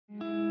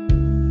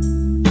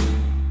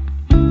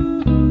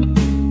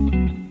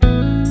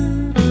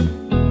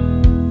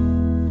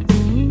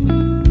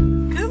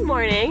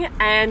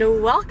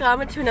and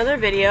welcome to another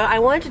video. I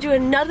wanted to do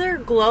another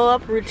glow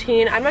up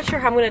routine. I'm not sure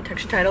how I'm going to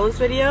title this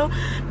video.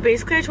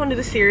 Basically, I just want to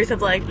do the series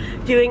of like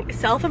doing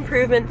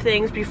self-improvement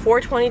things before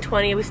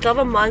 2020. We still have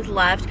a month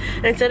left,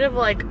 and instead of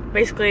like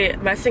basically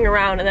messing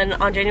around and then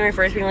on January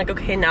 1st being like,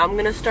 okay, now I'm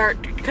going to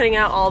start cutting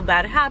out all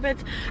bad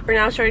habits, or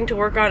now starting to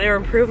work on or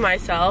improve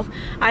myself,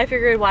 I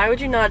figured why would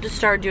you not just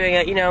start doing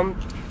it, you know,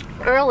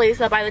 early,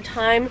 so that by the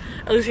time,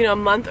 at least, you know, a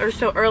month or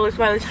so early, so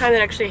by the time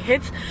it actually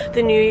hits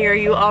the new year,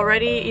 you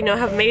already, you know,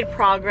 have made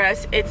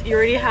progress. You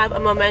already have a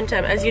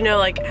momentum. As you know,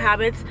 like,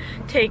 habits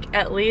take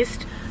at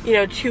least, you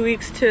know, 2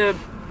 weeks to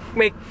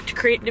make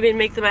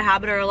them a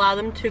habit, or allow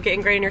them to get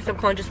ingrained in your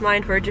subconscious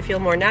mind for it to feel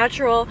more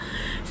natural.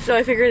 So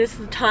I figured this is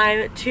the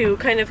time to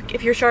kind of,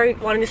 if you're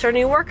wanting to start a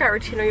new workout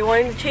routine, or you're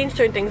wanting to change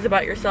certain things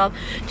about yourself,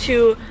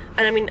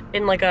 and I mean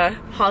in like a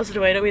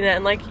positive way, I don't mean that,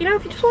 and like, you know,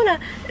 if you just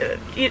want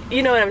to,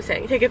 you know what I'm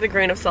saying, take it with a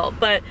grain of salt,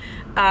 but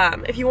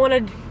if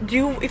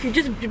you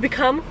just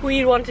become who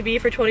you want to be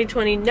for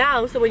 2020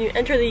 now, so when you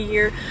enter the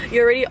year,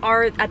 you already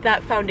are at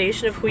that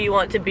foundation of who you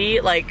want to be,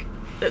 like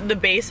the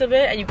base of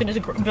it, and you can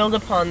just build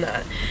upon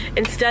that,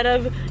 instead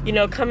of, you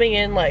know, coming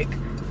in like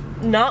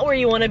not where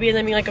you want to be and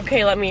then being like,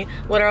 okay,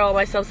 what are all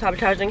my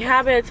self-sabotaging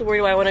habits, where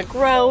do I want to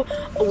grow,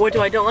 what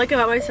do I don't like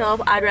about myself.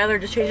 I'd rather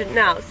just change it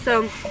now.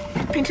 So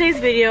in today's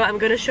video, I'm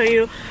going to show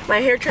you my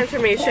hair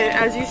transformation.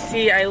 As you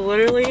see, I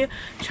literally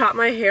chopped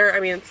my hair. I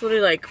mean, it's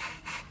literally like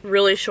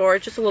really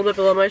short, just a little bit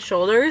below my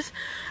shoulders.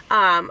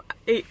 I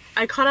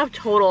cut off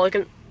total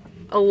like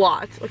a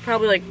lot, like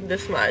probably like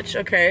this much,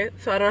 okay?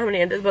 So I don't know how many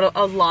inches, but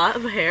a lot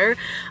of hair.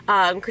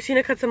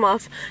 Christina cuts them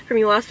off for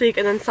me last week,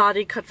 and then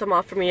Sadi cuts them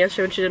off for me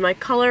yesterday when she did my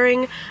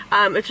coloring.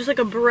 It's just like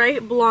a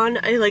bright blonde.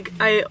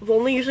 I've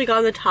only usually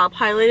gotten the top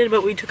highlighted,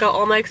 but we took out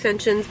all my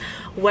extensions,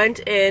 went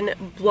in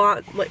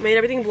blonde, like made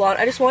everything blonde.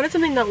 I just wanted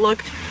something that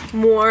looked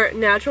more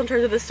natural in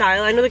terms of the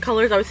style. I know the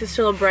color is obviously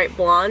still a bright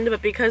blonde,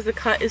 but because the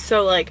cut is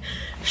so like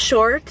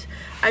short,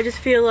 I just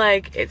feel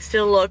like it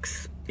still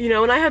looks, you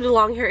know, when I have the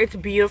long hair, it's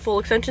beautiful.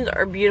 Extensions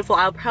are beautiful.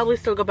 I'll probably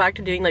still go back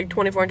to doing like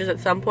 24 inches at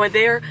some point.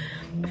 They are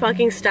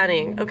fucking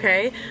stunning,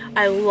 okay?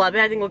 I love it.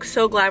 I think it looks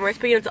so glamorous.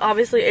 But, you know, it's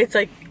obviously, it's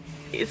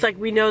like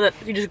we know that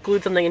you just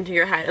glued something into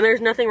your head. And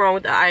there's nothing wrong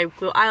with that. I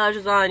glue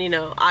eyelashes on, you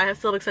know. I have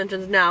still have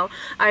extensions now.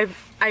 I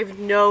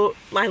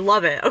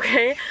love it,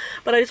 okay?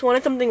 But I just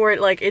wanted something where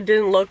it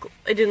didn't look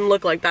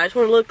like that. I just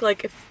want to look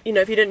like, if, you know,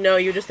 if you didn't know,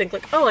 you just think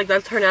like, oh, like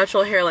that's her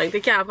natural hair length.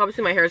 Like, yeah,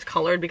 obviously my hair is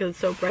colored because it's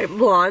so bright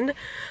blonde.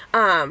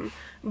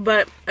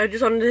 But I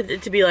just wanted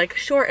it to be like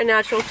short and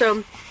natural. So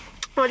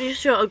I wanted to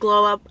show a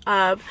glow up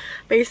of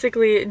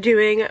basically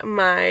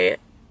completely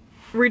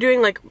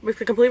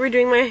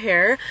redoing my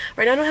hair.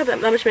 Right now I don't have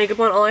that much makeup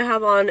on. All I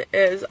have on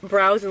is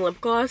brows and lip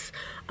gloss.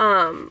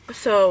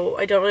 So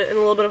I don't, and a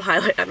little bit of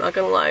highlight, I'm not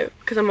gonna lie,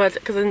 because I'm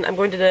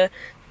going to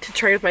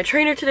train with my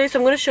trainer today. So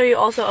I'm going to show you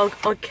also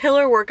a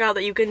killer workout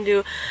that you can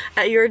do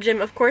at your gym.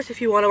 Of course,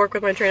 if you want to work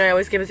with my trainer, I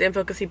always give his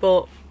info because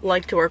people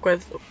like to work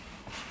with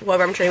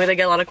whoever I'm training with. I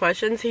get a lot of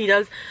questions. He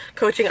does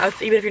coaching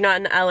out, even if you're not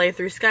in LA,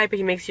 through Skype, but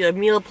he makes you a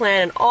meal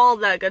plan and all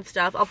that good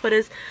stuff. I'll put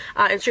his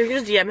Instagram. You can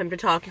just DM him to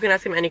talk. You can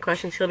ask him any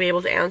questions. He'll be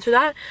able to answer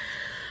that.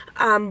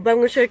 But I'm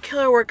going to show you a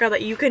killer workout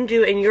that you can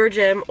do in your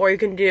gym, or you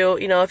can do,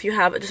 you know, if you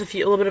have just a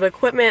little bit of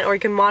equipment, or you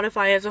can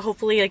modify it. So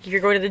hopefully, like, if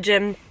you're going to the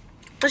gym,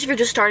 especially if you're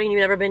just starting, you've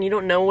never been, you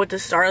don't know what to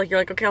start, like, you're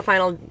like, okay,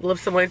 I'll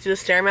lift some weights, do the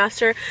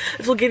Stairmaster.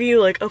 This will give you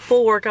like a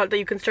full workout that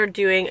you can start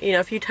doing, you know,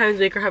 a few times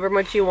a week or however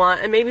much you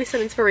want, and maybe some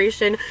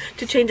inspiration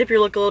to change up your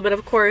look a little bit.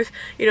 Of course,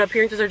 you know,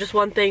 appearances are just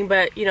one thing,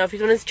 but, you know, if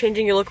someone is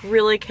changing your look,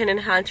 really can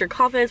enhance your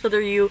confidence,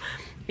 whether you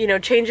know,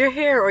 change your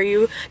hair, or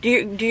you do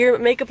your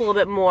makeup a little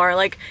bit more.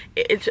 Like,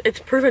 it's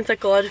proven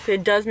psychologically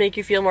it does make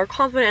you feel more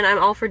confident, and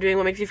I'm all for doing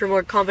what makes you feel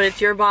more confident.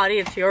 It's your body,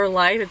 it's your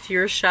life, it's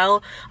your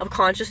shell of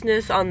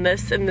consciousness in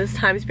this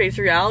time space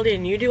reality,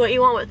 and you do what you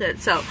want with it.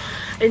 So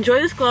enjoy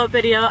this glow up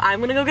video. I'm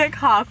gonna go get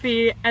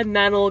coffee, and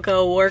then we'll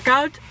go work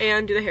out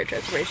and do the hair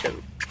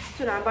transformation.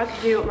 So now I'm about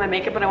to do my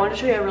makeup, but I want to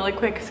show you a really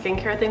quick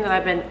skincare thing that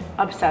I've been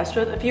obsessed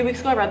with. A few weeks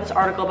ago, I read this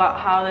article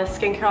about how this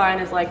skincare line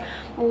is like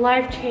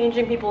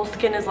life-changing. People's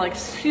skin is like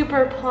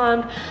super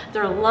plump,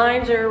 their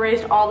lines are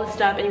erased, all this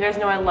stuff. And you guys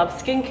know I love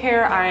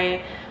skincare.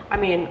 I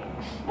mean,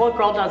 what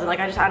girl doesn't? Like,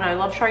 I don't know, I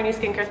love trying new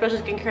skincare, especially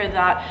skincare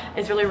that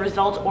is really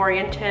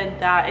result-oriented,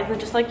 that isn't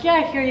just like,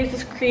 yeah, here, use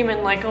this cream,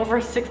 and like over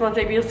 6 months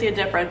maybe you'll see a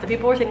difference. The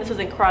people were saying this was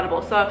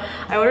incredible, so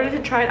I ordered it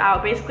to try it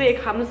out. Basically,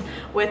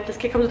 this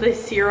kit comes with a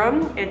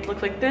serum. It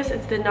looks like this.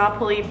 It's the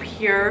Napoli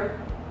Pure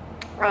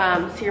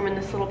serum in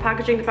this little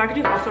packaging. The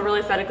packaging is also really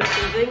aesthetically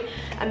pleasing,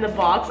 and the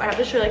box, I have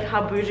to show you like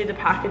how bougie the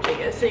packaging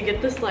is. So you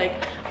get this like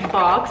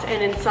box,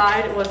 and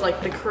inside was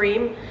like the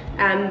cream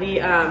and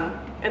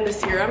the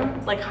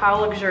serum, like how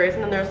luxurious.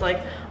 And then there's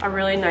like a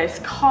really nice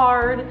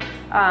card,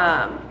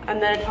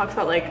 and then it talks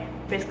about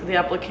like basically the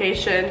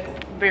application,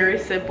 very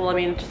simple. I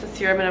mean, just a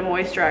serum and a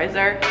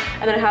moisturizer.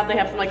 And then they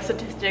have some like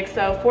statistics.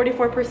 So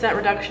 44%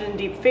 reduction in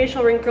deep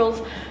facial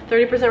wrinkles,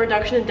 30%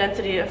 reduction in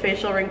density of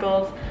facial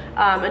wrinkles,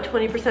 and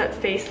 20%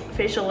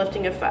 facial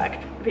lifting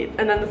effect.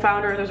 And then the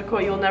founder, there's a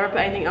quote, "You will never put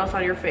anything else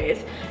on your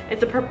face."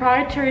 It's a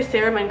proprietary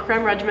serum and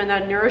creme regimen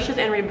that nourishes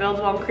and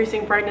rebuilds while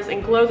increasing brightness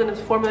and glows, and is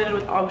formulated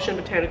with ocean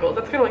botanicals.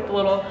 That's kind of like the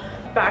little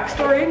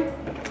backstory.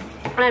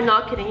 And I'm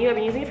not kidding you, I've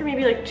been using it for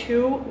maybe like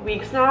 2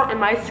 weeks now, and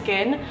my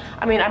skin,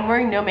 I mean, I'm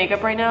wearing no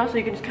makeup right now, so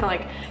you can just kind of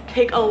like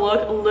take a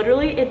look.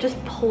 Literally, it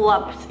just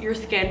plumps your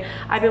skin.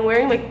 I've been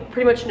wearing like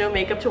pretty much no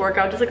makeup to work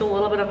out, just like a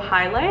little bit of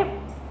highlight.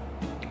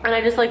 And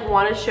I just like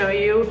want to show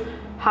you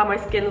how my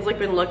skin's like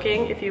been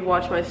looking. If you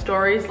watch my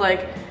stories,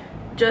 like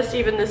just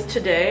even this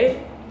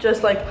today,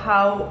 just like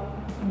how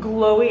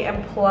glowy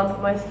and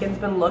plump my skin's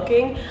been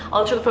looking.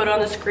 I'll show the photo on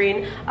the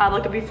screen,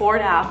 like a before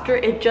and after.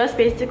 It just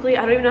basically,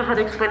 I don't even know how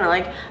to kind of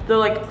like, the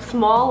like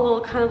small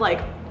little kind of like,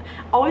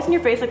 always in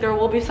your face, like there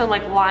will be some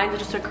like lines that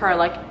just occur,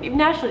 like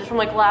naturally just from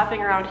like laughing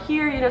around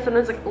here, you know,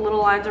 sometimes like little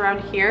lines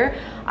around here.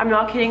 I'm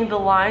not kidding, the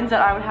lines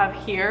that I would have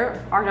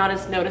here are not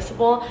as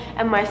noticeable,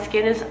 and my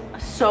skin is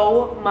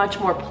so much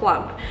more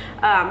plump.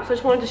 So I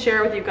just wanted to share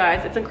it with you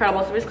guys. It's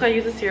incredible. So basically I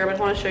use the serum. I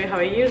just want to show you how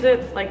I use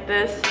it, like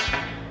this.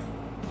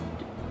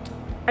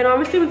 And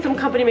obviously when some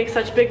company makes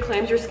such big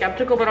claims, you're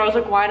skeptical, but I was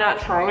like, why not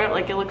try it?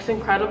 Like, it looks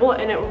incredible,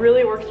 and it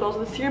really works well. So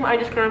the serum, I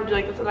just kind of do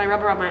like this, and I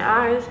rub around my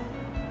eyes.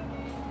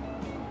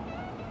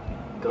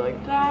 Go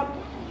like that.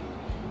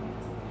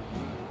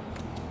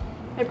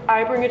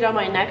 I bring it down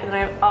my neck, and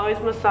then I always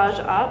massage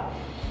up.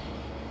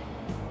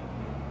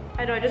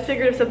 I know, I just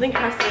figured if something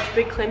has such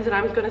big claims and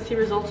I was gonna see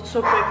results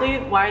so quickly,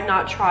 why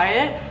not try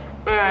it?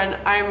 And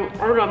I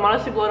don't know, I'm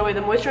honestly blown away.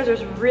 The moisturizer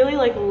is really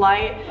like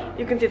light.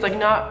 You can see it's like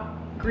not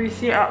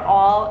greasy at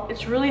all.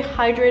 It's really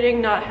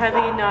hydrating, not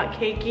heavy, not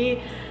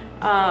cakey.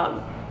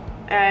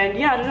 And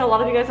yeah, I don't know, a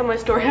lot of you guys on my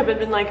story have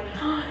been like,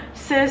 oh,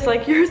 sis,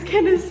 like your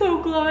skin is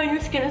so glowing,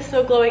 your skin is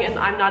so glowing, and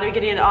I'm not even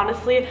getting it.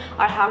 Honestly,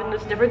 I haven't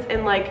noticed a difference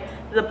in like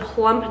the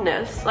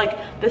plumpness. Like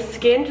the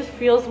skin just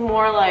feels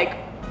more like,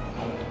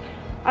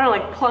 I don't know,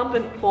 like plump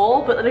and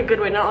full, but in a good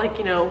way. Not like,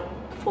 you know,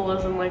 full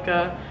as in like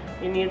a,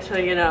 you need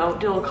to, you know,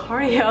 do a little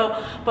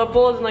cardio, but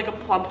full as in like a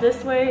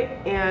plumpness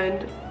way.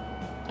 And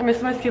I miss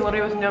my skin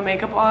literally with no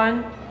makeup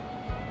on,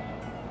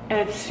 and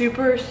it's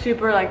super,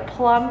 super like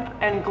plump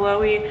and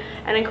glowy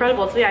and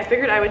incredible. So yeah, I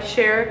figured I would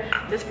share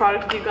this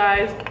product with you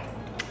guys.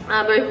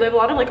 They have a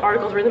lot of like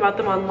articles written about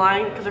them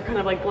online because they're kind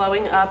of like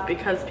blowing up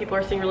because people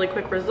are seeing really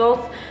quick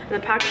results, and the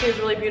packaging is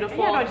really beautiful.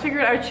 Yeah, no, I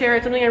figured I would share it.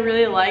 It's something I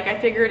really like. I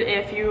figured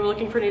if you were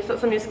looking for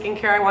some new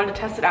skincare, I wanted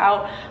to test it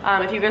out.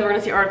 If you guys were going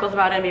to see articles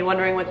about it and be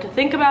wondering what to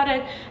think about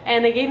it,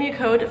 and they gave me a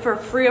code for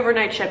free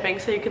overnight shipping,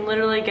 so you can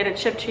literally get it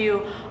shipped to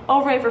you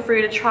overnight for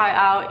free to try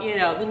out. You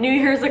know, the New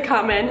Year's are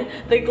coming,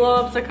 the glow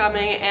ups are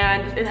coming,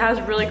 and it has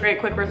really great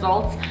quick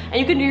results. And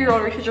you can do your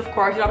own research, of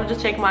course. You don't have to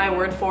just take my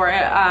word for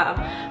it.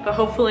 But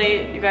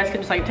hopefully you guys can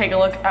just like take a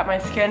look at my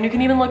skin. You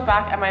can even look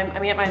back at my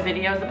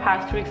videos the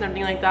past 2 weeks and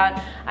everything like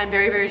that. I'm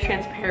very, very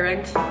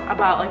transparent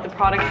about like the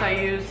products I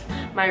use,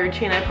 my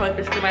routine. I post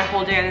basically my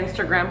whole day on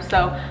Instagram.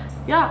 So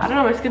yeah, I don't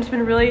know, my skin's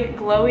been really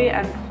glowy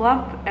and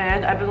plump,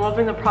 and I've been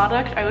loving the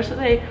product. I wish that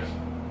they,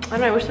 I don't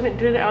know, I wish they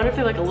did it. I wonder if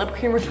they like a lip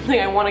cream or something.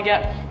 I want to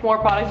get more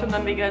products from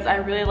them because I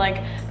really like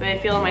the way they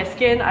feel on my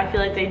skin. I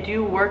feel like they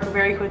do work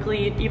very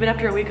quickly. Even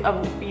after a week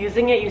of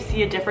using it, you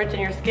see a difference in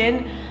your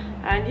skin.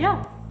 And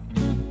yeah.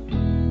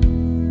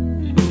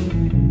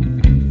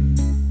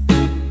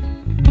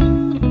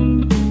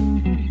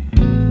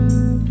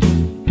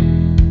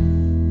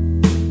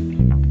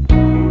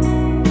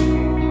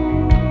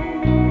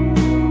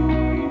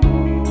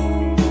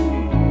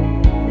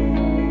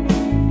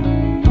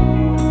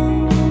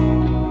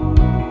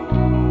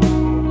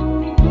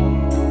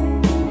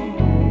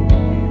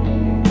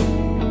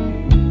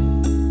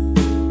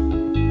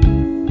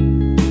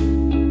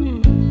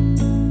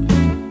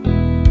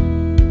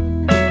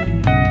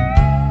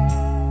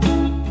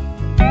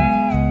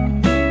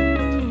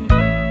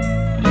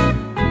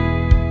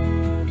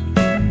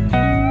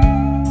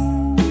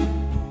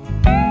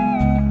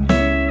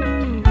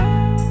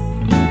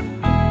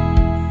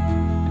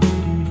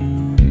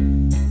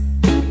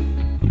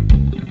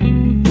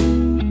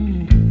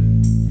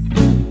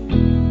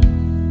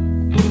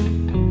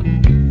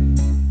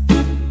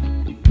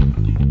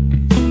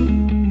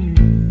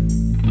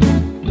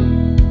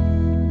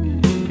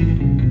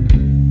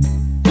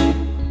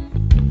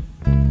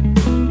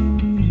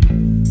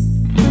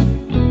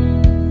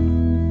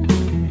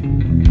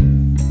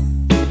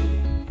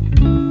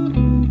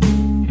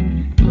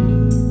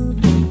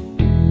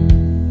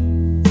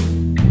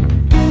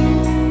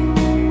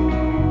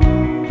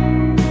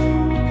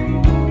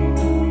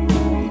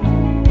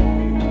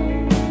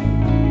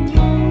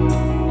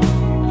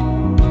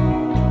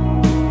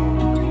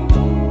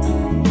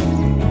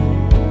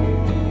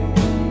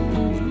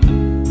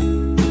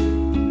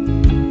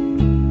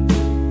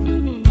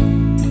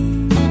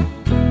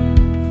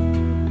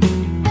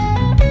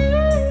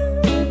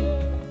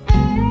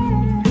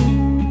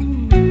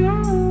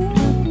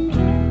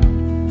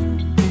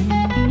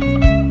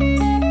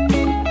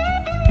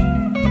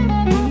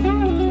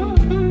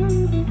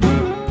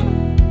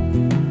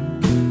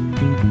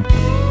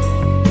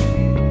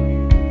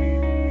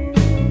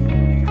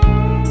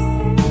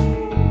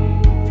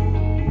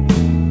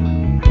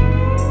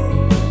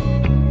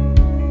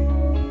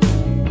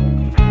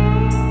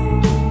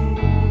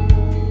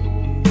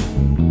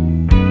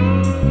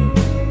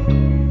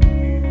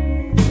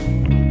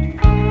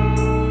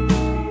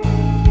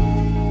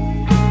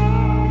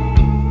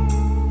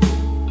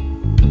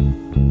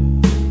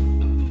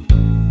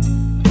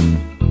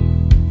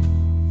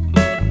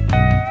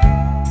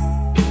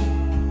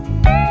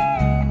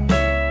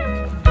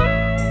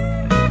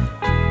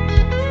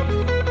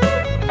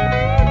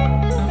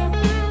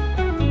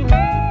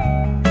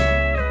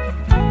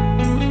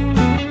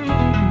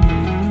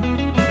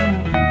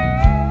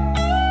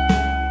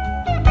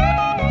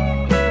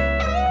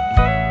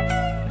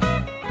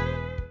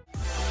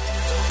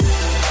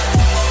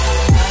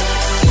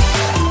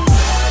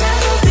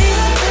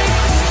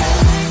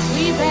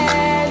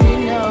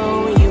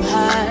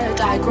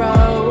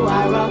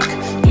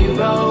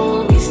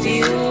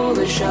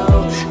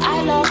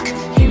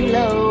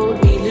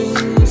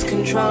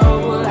 control.